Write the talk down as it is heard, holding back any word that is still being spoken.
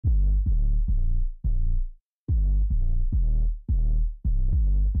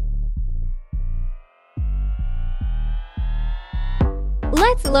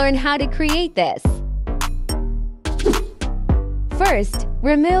Let's learn how to create this. First,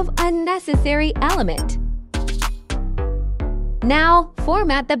 remove unnecessary element. Now,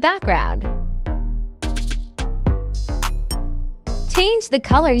 format the background. Change the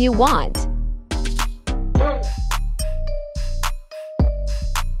color you want.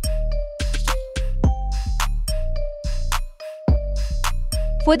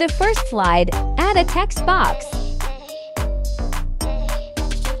 For the first slide, add a text box.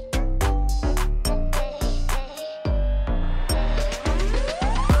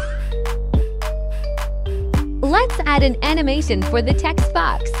 Let's add an animation for the text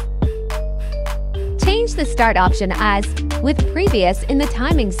box. Change the start option as with previous in the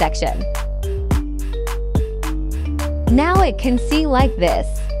timing section. Now it can see like this.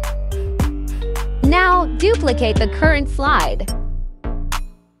 Now duplicate the current slide.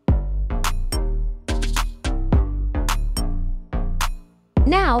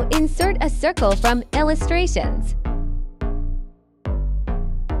 Now insert a circle from Illustrations.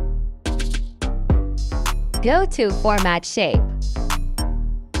 Go to Format Shape.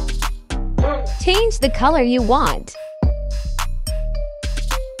 Change the color you want.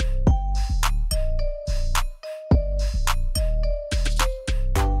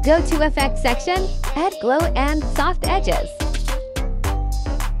 Go to Effects section, add glow and soft edges.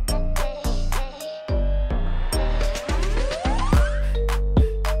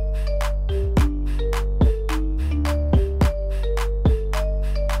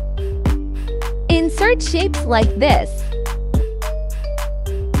 Insert shapes like this.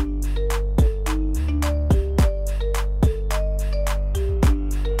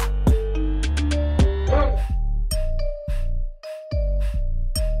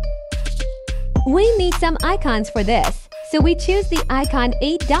 We need some icons for this, so we choose the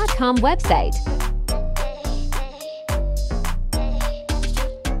icon8.com website.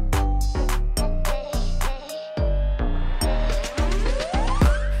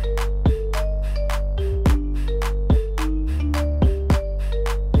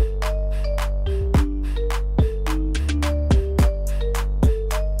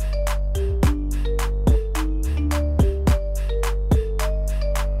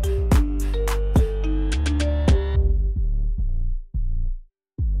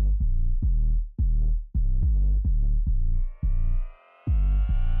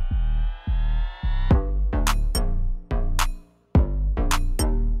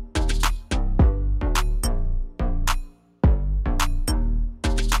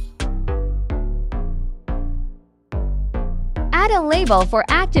 Add a label for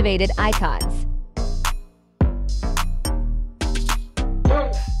activated icons.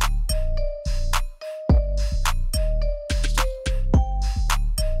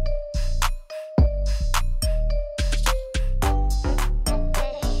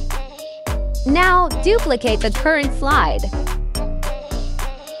 Now duplicate the current slide.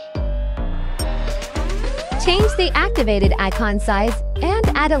 Change the activated icon size and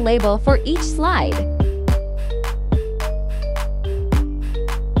add a label for each slide.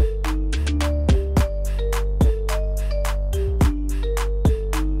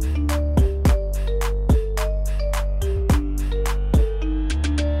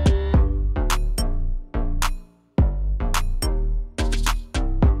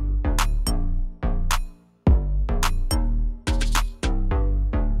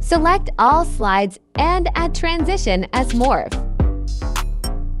 Select all slides and add transition as morph.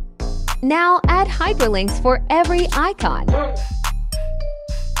 Now add hyperlinks for every icon.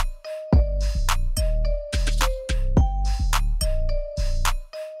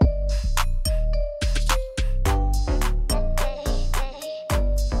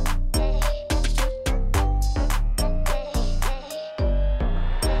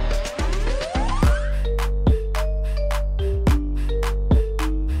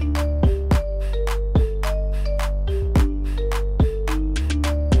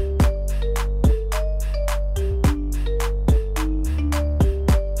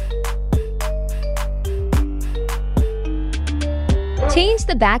 Change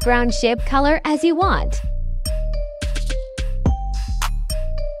the background shape color as you want.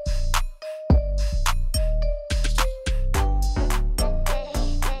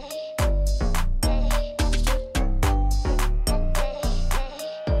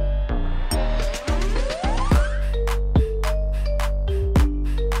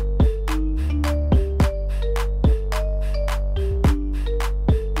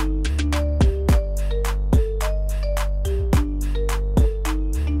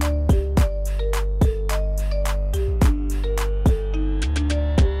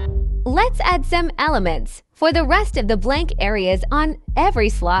 Let's add some elements. for the rest of the blank areas on every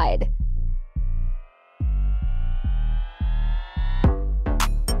slide.